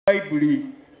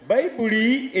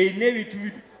bayibuli erina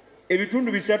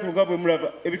ebitundu bisatu nga bwe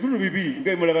mulaba ebitundu bibiri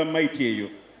nga mulaba maiti eyo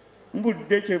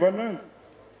mbudde kye banange.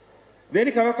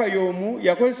 Then kabaka y'omu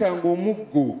yakozesanga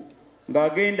omuggo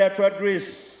ng'agenda to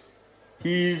address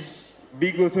his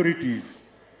big authorities.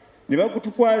 Ne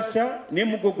bagutukwasa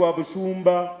n'emuggo gwa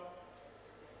busumba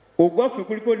ogwaffe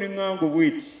kuliko n'eŋŋango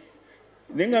bweti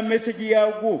naye nga message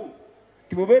yaagwo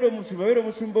tibubeera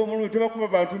omusumba omulungi tebakuba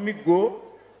bantu miggo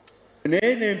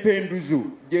naye n'empenduzo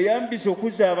gye yambisa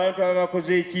okuzza abantu ababa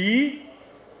bakoze eki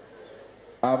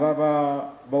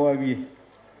ababa bawabye.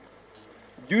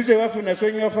 Juze waffe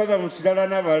nasonyiwa Father Musala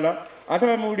n'abala ate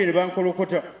bamawulire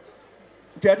bankolokota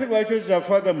nti ate lwaki ozza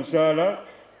Father Musala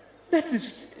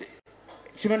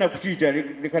simana kukiyita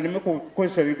leka neme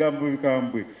kukozesa bigambo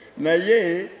bikambwe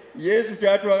naye Yesu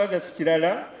kyatwagaza si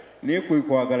kirala naye kwe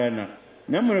kwagalana.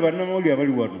 Nammwe bannamawulire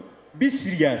abali wano be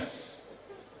serious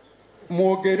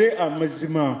mwogere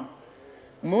amazima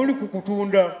mwoli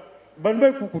kukutunda bantu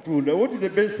bali kukutunda what is the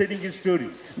best selling story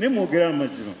ne mwogere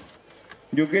amazima.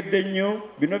 Njogedde nnyo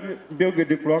bino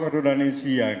byogedde ku lwa Katonda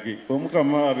n'ensi yange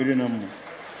Omukama abeere nammwe.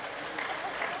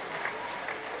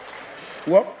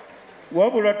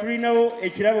 Wabula tulinawo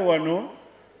ekirabo wano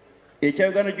ekya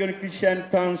Uganda John Christian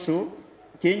Council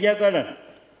kyenjagala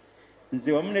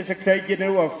nze wamu ne Secretary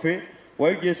General waffe wa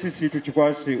UJCC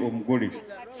tukikwase omugole.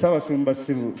 Ssaabasumba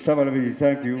Ssaabalabirizi,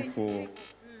 thank you for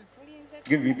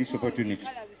giving me this opportunity.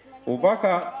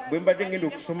 Obaka bwe mbadde ngenda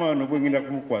okusoma wano bwe ngenda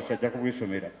kumukwasa ajja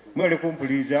kubwesomera. Mwale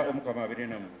kumpuliriza Omukama abeere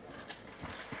nammwe.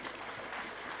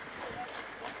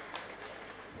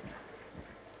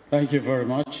 Thank you very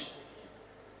much.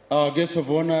 Our guest of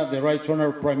honor, the Right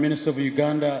Honorable Prime Minister of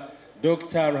Uganda,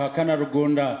 Dr. Ruhakana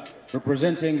Rugunda,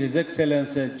 representing His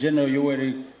Excellency General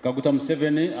Yoweri Kaguta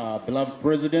Museveni, our beloved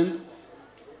President.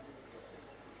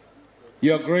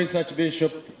 Your Grace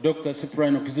Archbishop Dr.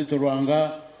 Cyprian Kizito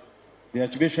Lwanga, the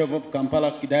Archbishop of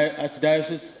Kampala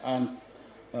Archdiocese and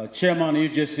Chairman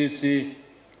UJCC,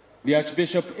 the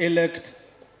Archbishop-elect,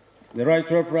 the Right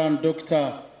Reverend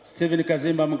Dr. Stephen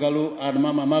Kazimba Mugalu and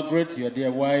Mama Margaret, your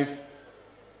dear wife,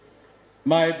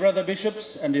 my brother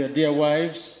bishops and your dear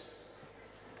wives,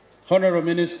 honorable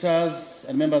ministers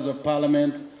and members of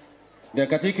parliament, the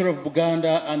Katikkiro of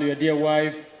Buganda and your dear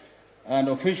wife, and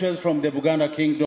officials from the Buganda Kingdom.